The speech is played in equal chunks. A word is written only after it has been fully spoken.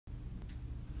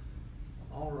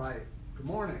All right, good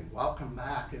morning. Welcome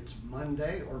back. It's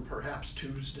Monday or perhaps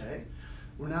Tuesday.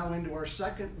 We're now into our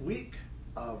second week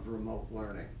of remote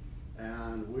learning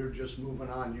and we're just moving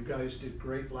on. You guys did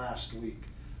great last week.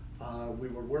 We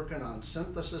were working on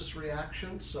synthesis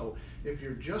reactions, so if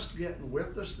you're just getting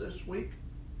with us this week,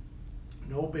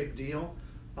 no big deal.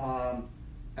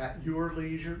 At your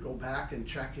leisure, go back and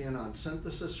check in on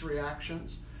synthesis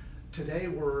reactions. Today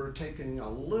we're taking a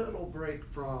little break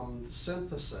from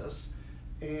synthesis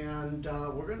and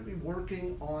we're going to be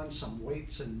working on some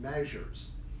weights and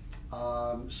measures.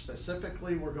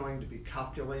 Specifically, we're going to be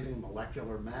calculating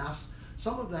molecular mass.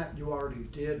 Some of that you already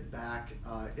did back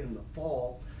in the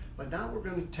fall, but now we're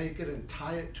going to take it and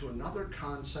tie it to another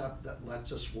concept that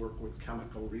lets us work with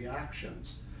chemical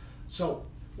reactions. So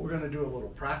we're going to do a little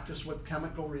practice with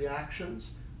chemical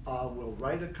reactions. We'll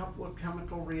write a couple of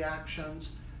chemical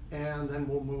reactions, and then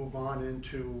we'll move on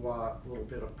into a little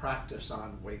bit of practice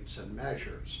on weights and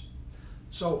measures.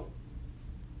 So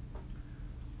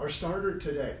our starter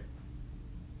today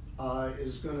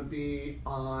is going to be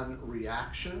on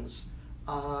reactions.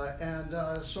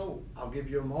 So I'll give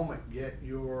you a moment. Get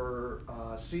your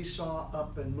seesaw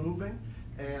up and moving,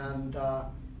 and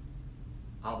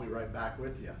I'll be right back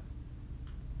with you.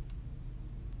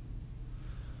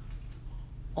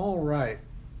 All right.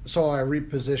 So I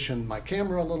repositioned my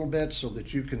camera a little bit so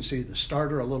that you can see the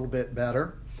starter a little bit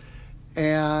better.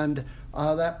 And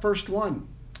that first one,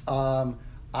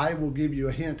 I will give you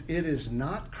a hint, it is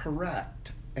not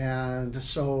correct. And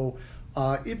so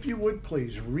if you would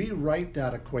please rewrite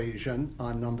that equation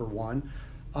on number one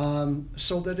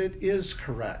so that it is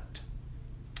correct.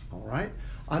 All right.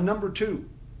 On number two,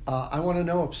 I want to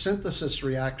know if synthesis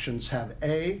reactions have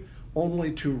A,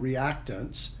 only two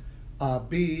reactants,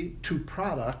 B, two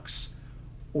products,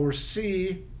 or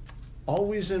C,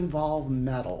 always involve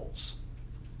metals.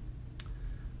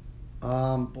 Take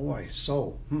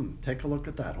a look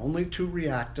at that. Only two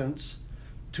reactants,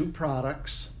 two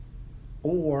products,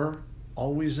 or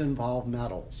always involve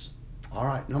metals. All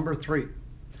right, number three.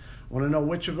 I want to know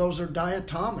which of those are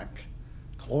diatomic.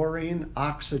 Chlorine,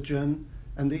 oxygen,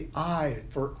 and the I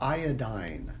for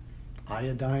iodine.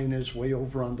 Iodine is way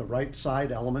over on the right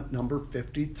side, element number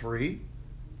 53.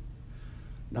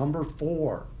 Number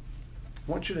four,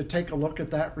 I want you to take a look at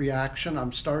that reaction.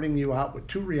 I'm starting you out with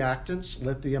two reactants,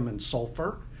 lithium and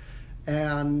sulfur,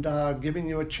 and giving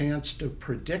you a chance to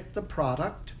predict the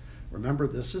product. Remember,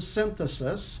 this is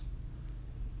synthesis,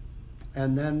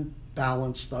 and then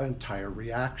balance the entire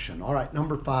reaction. All right,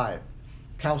 number five,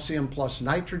 calcium plus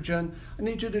nitrogen. I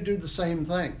need you to do the same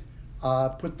thing.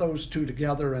 Put those two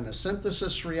together in a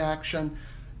synthesis reaction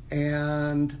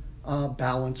and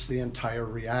balance the entire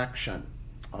reaction.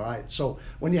 All right, so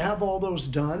when you have all those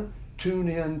done, tune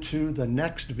in to the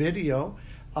next video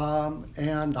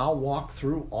and I'll walk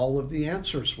through all of the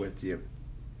answers with you.